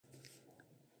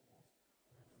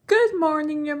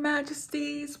morning, your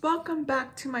majesties. Welcome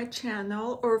back to my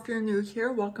channel, or if you're new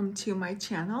here, welcome to my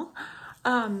channel.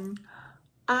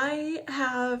 I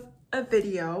have a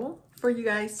video for you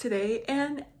guys today,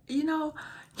 and you know,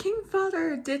 King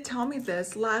Father did tell me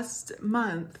this last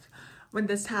month when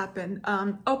this happened.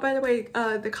 Oh, by the way,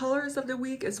 the colors of the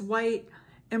week is white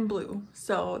and blue,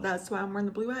 so that's why I'm wearing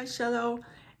the blue eyeshadow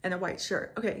and a white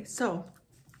shirt. Okay, so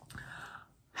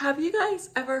have you guys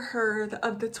ever heard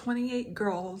of the 28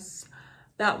 girls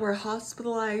that were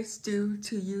hospitalized due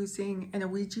to using an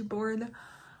Ouija board?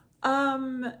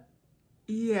 Yeah.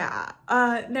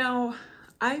 Now,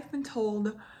 I've been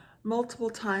told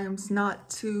multiple times not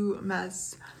to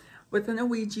mess with an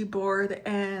Ouija board,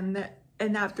 and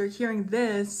after hearing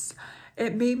this,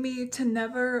 it made me to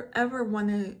never ever want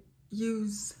to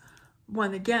use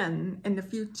one again in the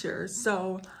future.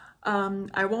 So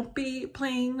I won't be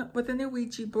playing with an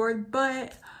Ouija board,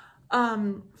 but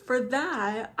for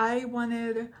that, I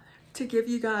wanted to give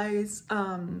you guys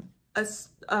 4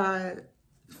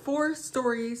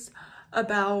 stories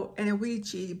about an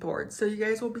Ouija board. So you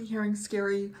guys will be hearing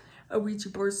scary Ouija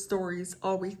board stories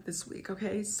all week this week,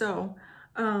 okay? So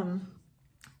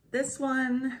this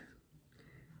one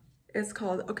is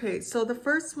called, okay, so the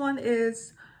first one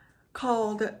is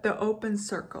called The Open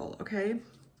Circle, okay?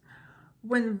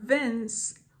 When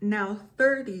Vince, now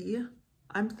 30,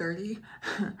 I'm 30,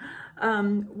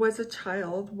 was a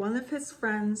child, one of his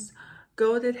friends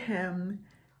goaded him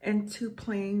into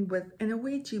playing with an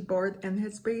Ouija board in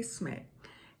his basement.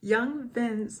 Young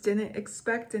Vince didn't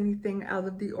expect anything out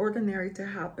of the ordinary to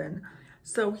happen,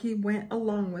 so he went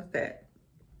along with it.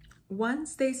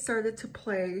 Once they started to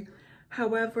play,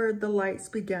 however, the lights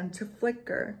began to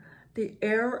flicker. The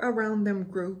air around them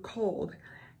grew cold,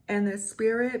 and a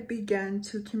spirit began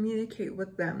to communicate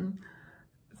with them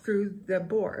through the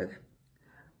board.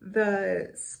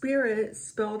 The spirit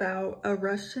spelled out a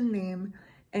Russian name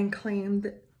and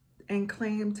claimed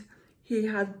he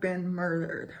had been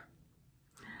murdered.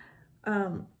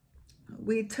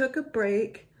 We took a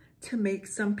break to make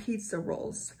some pizza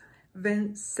rolls,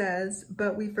 Vince says,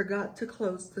 but we forgot to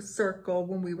close the circle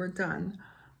when we were done.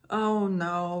 Oh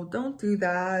no, don't do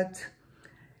that.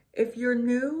 If you're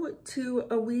new to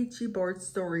Ouija board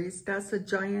stories, that's a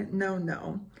giant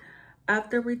no-no.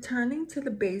 After returning to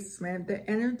the basement, the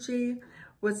energy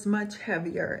was much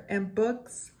heavier, and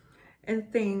books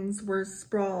and things were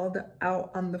sprawled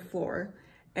out on the floor.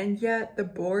 And yet the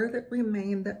board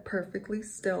remained perfectly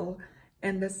still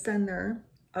in the center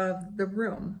of the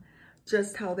room,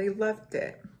 just how they left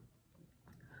it.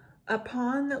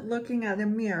 Upon looking at a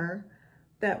mirror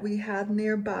that we had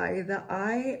nearby, the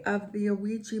eye of the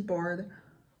Ouija board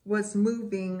was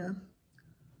moving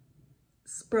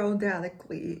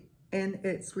sporadically in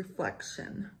its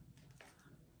reflection.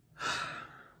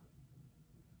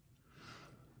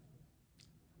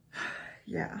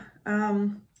 Yeah.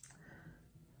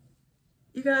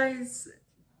 You guys,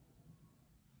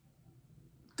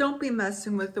 don't be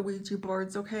messing with the Ouija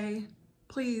boards, okay?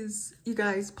 Please, you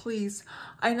guys, please.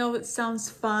 I know it sounds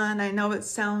fun. I know it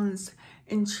sounds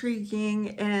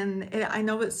intriguing, and I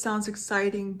know it sounds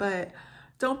exciting, but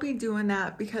don't be doing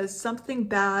that, because something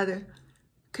bad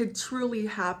could truly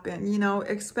happen, you know,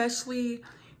 especially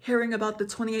hearing about the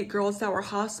 28 girls that were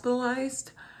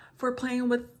hospitalized for playing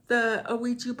with the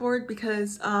Ouija board,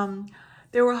 because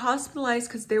they were hospitalized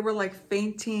because they were like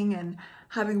fainting and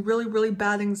having really, really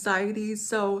bad anxiety.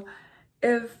 So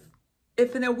if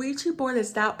an Ouija board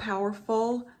is that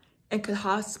powerful and could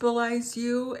hospitalize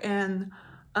you and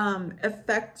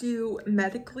affect you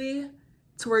medically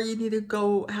to where you need to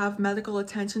go have medical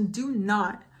attention, do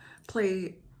not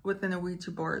play with an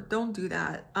Ouija board. Don't do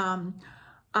that.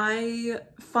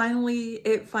 It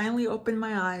finally opened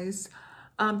my eyes,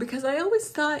 because I always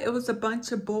thought it was a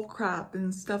bunch of bull crap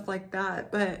and stuff like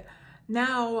that, but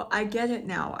now I get it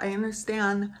now. I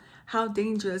understand how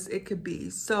dangerous it could be.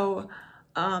 So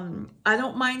I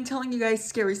don't mind telling you guys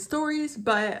scary stories,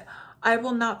 but I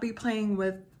will not be playing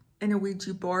with an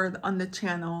Ouija board on the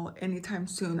channel anytime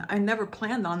soon. I never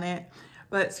planned on it,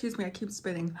 but excuse me, I keep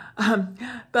spitting.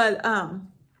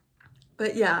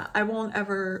 But yeah, I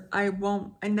never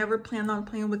plan on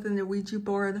playing with an Ouija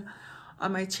board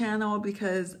on my channel,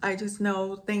 because I just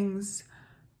know things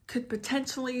could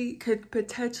potentially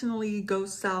go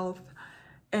south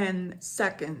in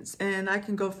seconds, and I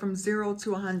can go from 0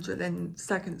 to 100 in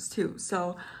seconds too.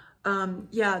 So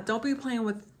yeah, don't be playing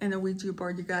with an Ouija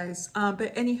board, you guys.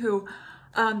 But anywho,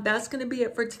 That's going to be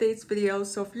it for today's video.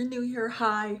 So if you're new here,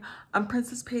 hi, I'm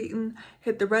Princess Peyton.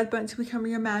 Hit the red button to become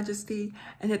your majesty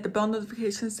and hit the bell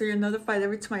notification so you're notified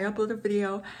every time I upload a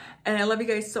video. And I love you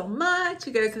guys so much.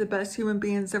 You guys are the best human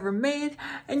beings ever made.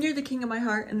 And you're the king of my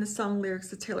heart, and the song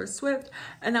lyrics of Taylor Swift.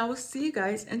 And I will see you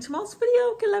guys in tomorrow's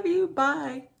video. I love you.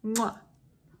 Bye. Mwah.